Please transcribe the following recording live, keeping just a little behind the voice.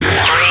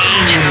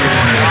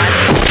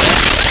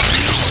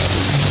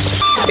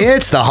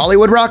It's the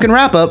Hollywood Rockin'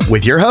 Wrap-Up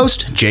with your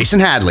host,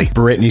 Jason Hadley.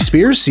 Britney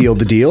Spears sealed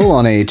the deal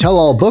on a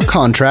tell-all book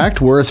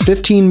contract worth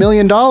 $15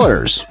 million.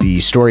 The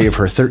story of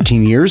her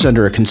 13 years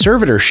under a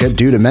conservatorship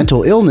due to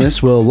mental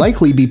illness will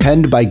likely be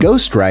penned by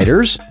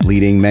ghostwriters,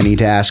 leading many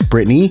to ask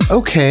Britney,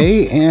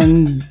 okay,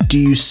 and do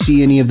you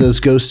see any of those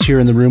ghosts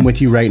here in the room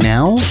with you right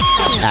now?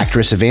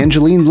 Actress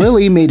Evangeline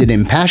Lilly made an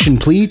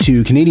impassioned plea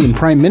to Canadian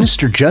Prime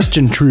Minister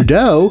Justin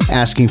Trudeau,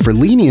 asking for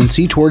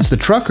leniency towards the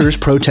truckers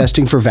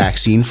protesting for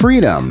vaccine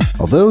freedom.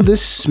 Although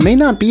this may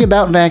not be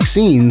about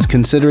vaccines,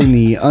 considering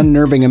the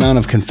unnerving amount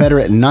of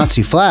Confederate and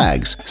Nazi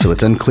flags, so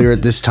it's unclear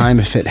at this time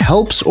if it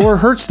helps or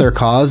hurts their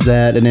cause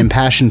that an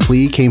impassioned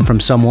plea came from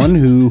someone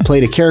who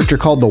played a character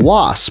called the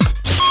Wasp.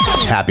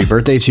 Happy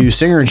birthday to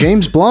singer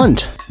James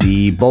Blunt.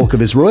 The bulk of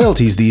his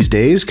royalties these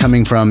days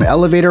coming from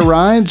elevator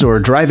rides or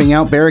driving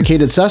out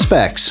barricaded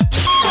suspects.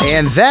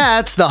 And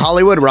that's the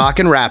Hollywood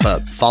Rockin'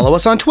 Wrap-Up. Follow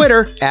us on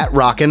Twitter at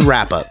Rockin'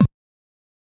 Wrap-Up.